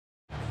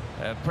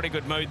Pretty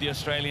good mood the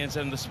Australians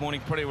in this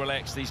morning, pretty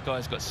relaxed. These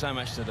guys got so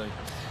much to do.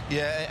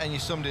 Yeah, and you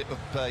summed it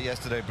up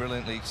yesterday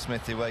brilliantly,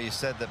 Smithy, where you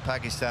said that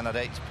Pakistan had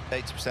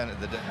 80%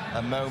 of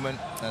a moment,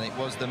 and it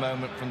was the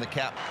moment from the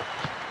cap.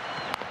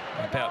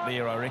 About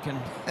there, I reckon.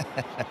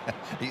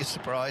 Are you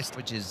surprised?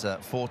 Which is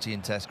 40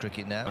 in Test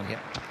cricket now. Okay.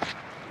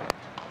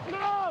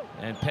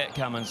 And Pat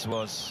Cummins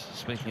was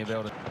speaking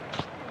about it.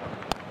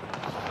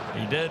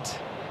 He did.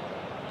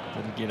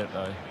 Didn't get it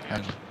though.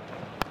 And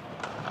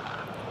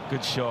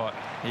good shot.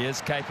 He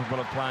is capable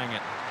of playing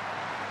it.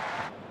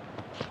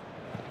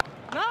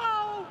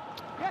 No!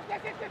 Yes.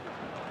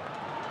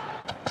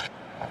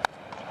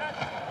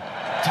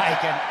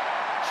 Taken.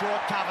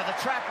 Short cover. The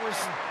trap was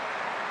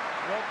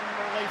welcome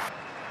relief.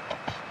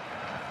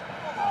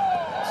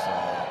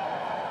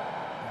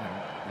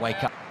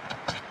 Wake up.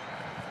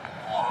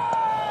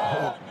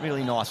 Oh,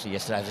 really nicely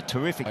yesterday. It was a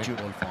terrific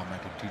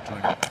formatted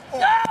T20.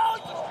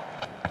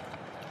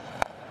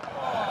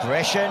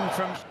 Aggression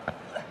from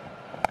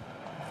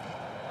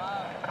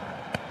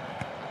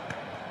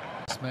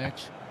this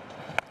match.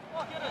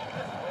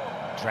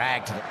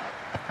 Drag to the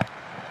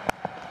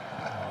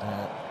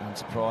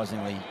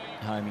unsurprisingly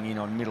homing in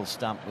on middle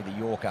stump with a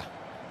Yorker.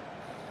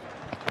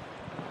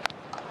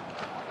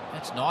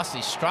 That's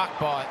nicely struck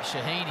by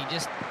Shaheen. He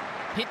just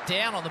hit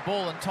down on the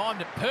ball and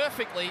timed it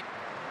perfectly.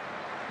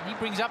 And he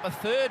brings up a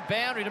third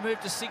boundary to move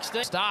to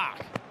 16.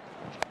 Stark.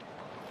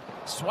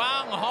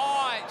 Swung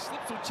high.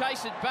 Slips will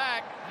chase it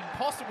back.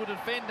 Impossible to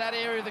defend that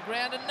area of the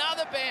ground.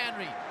 Another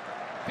boundary.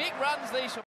 Big runs these.